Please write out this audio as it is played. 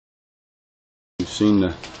seen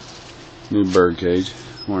the new bird cage,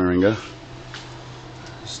 Waringa.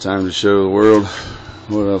 It's time to show the world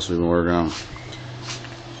what else we've been working on.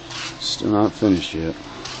 Still not finished yet,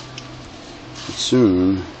 but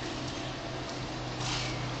soon.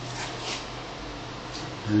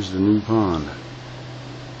 Here's the new pond.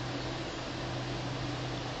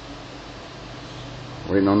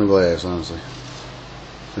 Waiting on the glass, honestly.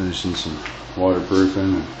 Finishing some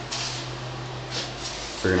waterproofing and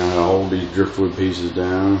figuring out how to hold these driftwood pieces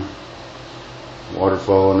down.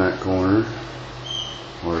 Waterfall in that corner.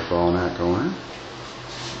 Waterfall in that corner.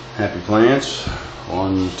 Happy plants.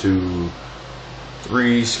 1, 2,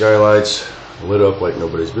 3 skylights lit up like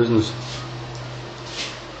nobody's business.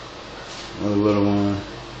 Another little one.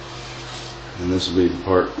 And this will be the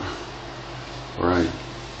part where I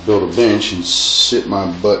build a bench and sit my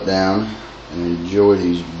butt down and enjoy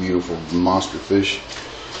these beautiful monster fish.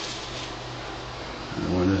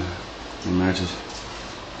 It matches.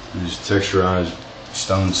 Use texturized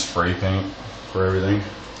stone spray paint for everything.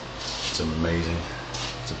 It's amazing.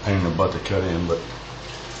 It's a pain in the butt to cut in, but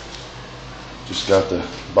just got the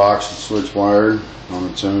box and switch wired on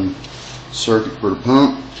its own circuit for the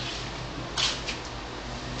pump.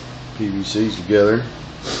 PVC's together.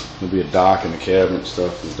 There'll be a dock in the cabinet and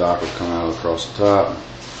stuff. The dock will come out across the top.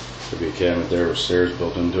 There'll be a cabinet there with stairs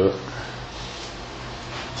built into it.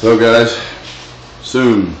 So guys,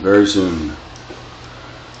 soon, very soon,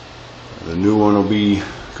 the new one will be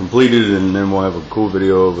completed, and then we'll have a cool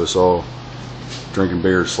video of us all drinking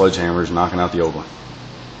beer, sledgehammers, knocking out the old one.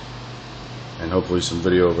 And hopefully some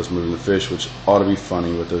video of us moving the fish, which ought to be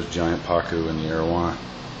funny with those giant pacu in the arowana.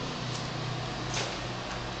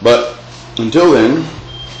 But until then,